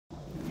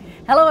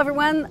Hello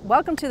everyone,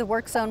 welcome to the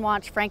Work Zone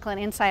Watch Franklin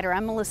Insider.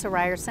 I'm Melissa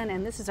Ryerson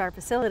and this is our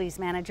facilities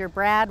manager,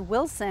 Brad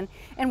Wilson.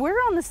 And we're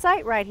on the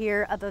site right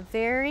here of a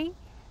very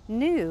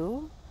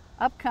new,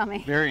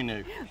 upcoming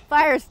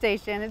fire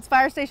station. It's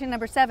fire station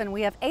number 7.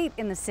 We have 8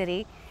 in the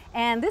city.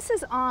 And this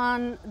is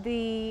on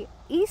the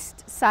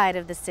east side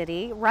of the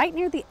city, right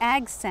near the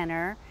Ag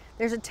Center.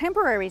 There's a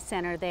temporary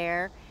center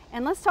there.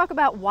 And let's talk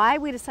about why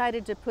we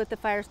decided to put the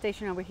fire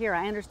station over here.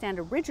 I understand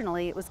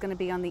originally it was going to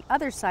be on the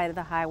other side of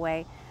the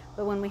highway,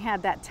 but when we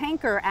had that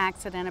tanker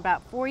accident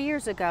about 4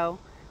 years ago,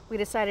 we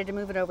decided to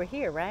move it over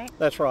here, right?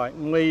 That's right.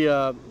 And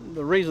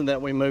the reason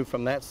that we moved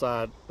from that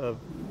side of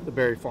the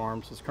Berry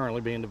Farms that's currently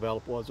being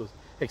developed was with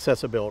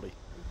accessibility.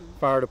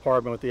 Fire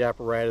department with the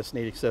apparatus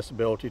need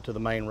accessibility to the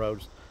main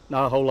roads.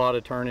 Not a whole lot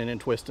of turning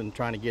and twisting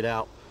trying to get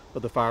out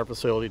of the fire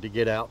facility to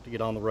get out, to get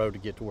on the road to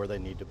get to where they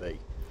need to be.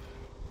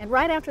 And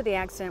right after the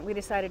accident, we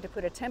decided to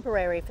put a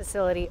temporary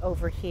facility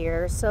over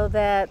here so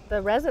that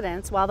the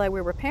residents, while they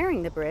were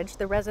repairing the bridge,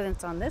 the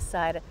residents on this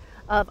side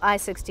of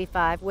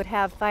I-65 would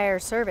have fire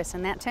service.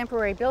 And that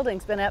temporary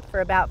building's been up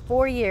for about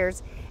 4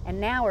 years, and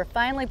now we're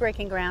finally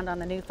breaking ground on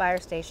the new fire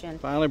station.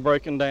 Finally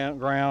breaking down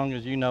ground.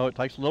 As you know, it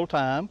takes a little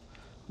time,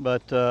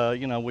 but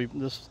you know,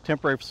 this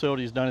temporary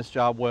facility has done its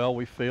job well,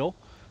 we feel.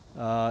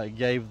 It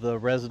gave the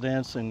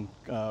residents and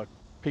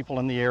people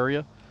in the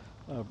area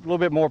a little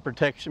bit more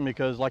protection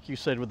because, like you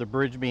said, with the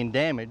bridge being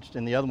damaged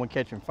and the other one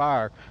catching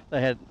fire,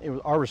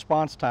 our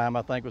response time,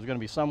 I think, was going to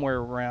be somewhere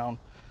around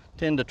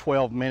 10 to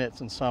 12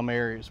 minutes in some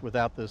areas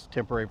without this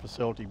temporary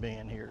facility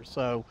being here.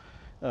 So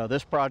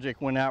this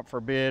project went out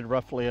for bid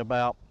roughly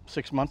about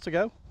 6 months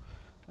ago.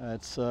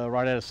 It's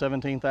right at a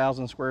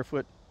 17,000 square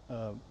foot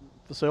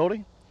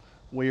facility.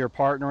 We are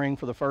partnering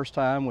for the first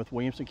time with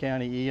Williamson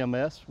County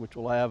EMS, which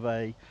will have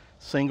a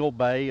single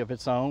bay of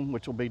its own,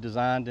 which will be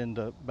designed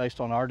based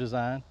on our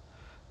design.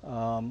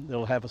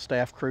 They'll have a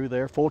staff crew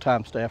there,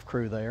 full-time staff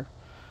crew there,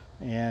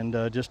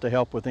 and just to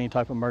help with any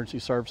type of emergency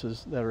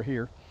services that are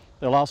here.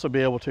 They'll also be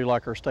able to,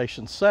 like our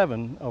Station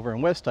 7 over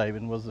in West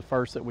Haven was the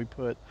first that we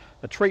put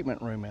a treatment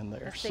room in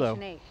there.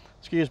 Station 8.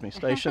 Excuse me,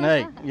 Station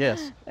 8,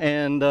 yes.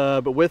 And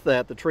but with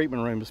that, the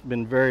treatment room has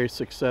been very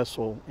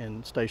successful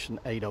in Station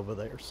 8 over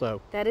there.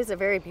 So that is a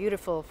very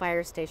beautiful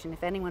fire station.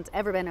 If anyone's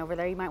ever been over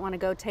there, you might want to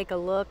go take a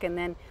look. And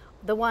then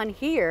the one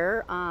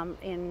here on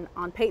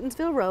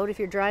Paytonsville Road, if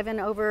you're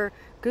driving over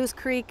Goose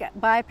Creek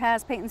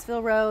bypass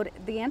Paytonsville Road,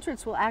 the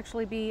entrance will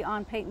actually be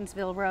on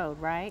Paytonsville Road,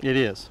 right? It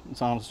is.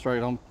 It's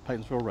straight on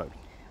Paytonsville Road.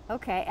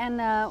 Okay, and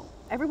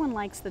everyone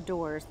likes the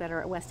doors that are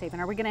at West Haven.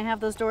 Are we going to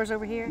have those doors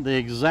over here? The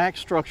exact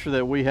structure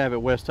that we have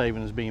at West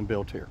Haven is being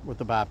built here with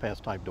the bypass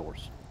type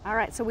doors. All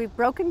right, so we've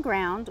broken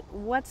ground.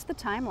 What's the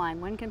timeline?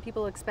 When can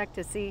people expect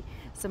to see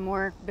some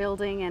more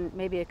building and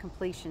maybe a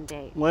completion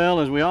date? Well,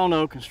 as we all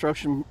know,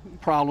 construction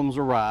problems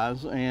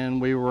arise,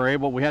 and we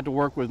had to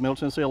work with Middle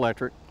Tennessee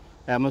Electric,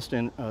 not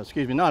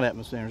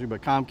Atmos Energy,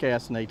 but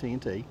Comcast and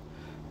AT&T.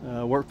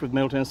 Worked with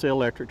Middle Tennessee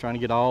Electric trying to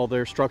get all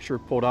their structure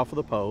pulled off of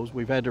the poles.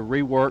 We've had to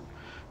rework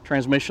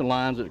transmission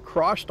lines that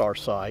crossed our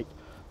site,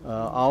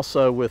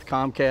 also with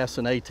Comcast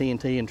and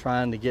AT&T and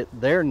trying to get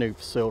their new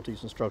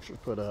facilities and structures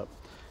put up.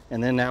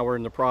 And then now we're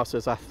in the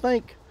process. I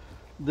think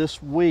this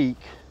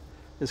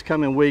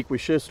coming week, we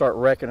should start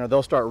wrecking, or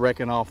they'll start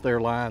wrecking off their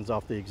lines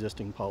off the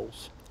existing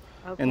poles.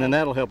 Okay. And then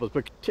that'll help us.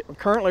 But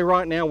currently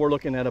right now we're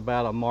looking at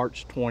about a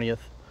March 20th.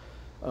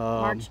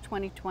 March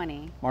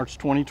 2020. March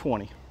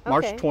 2020. Okay.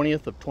 March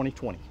 20th of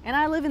 2020. And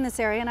I live in this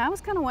area, and I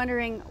was kind of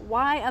wondering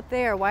why up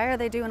there? Why are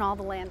they doing all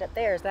the land up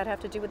there? Does that have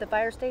to do with the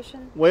fire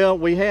station? Well,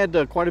 we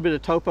had quite a bit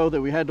of topo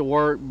that we had to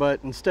work, but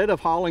instead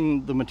of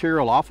hauling the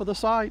material off of the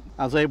site,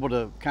 I was able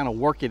to kind of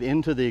work it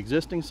into the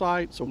existing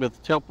site. So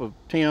with the help of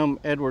Tim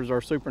Edwards,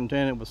 our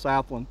superintendent with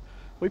Southland,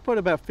 we put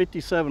about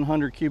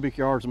 5,700 cubic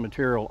yards of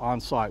material on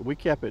site. We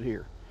kept it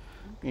here.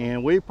 Okay.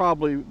 And we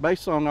probably,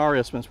 based on our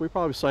estimates, we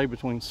probably saved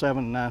between $700,000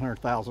 and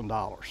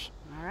 $900,000.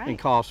 In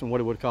cost and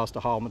what it would cost to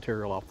haul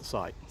material off the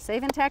site.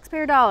 Saving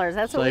taxpayer dollars,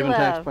 that's what we love.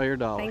 Saving taxpayer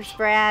dollars. Thanks,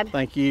 Brad.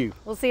 Thank you.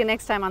 We'll see you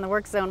next time on the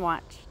Work Zone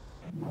Watch.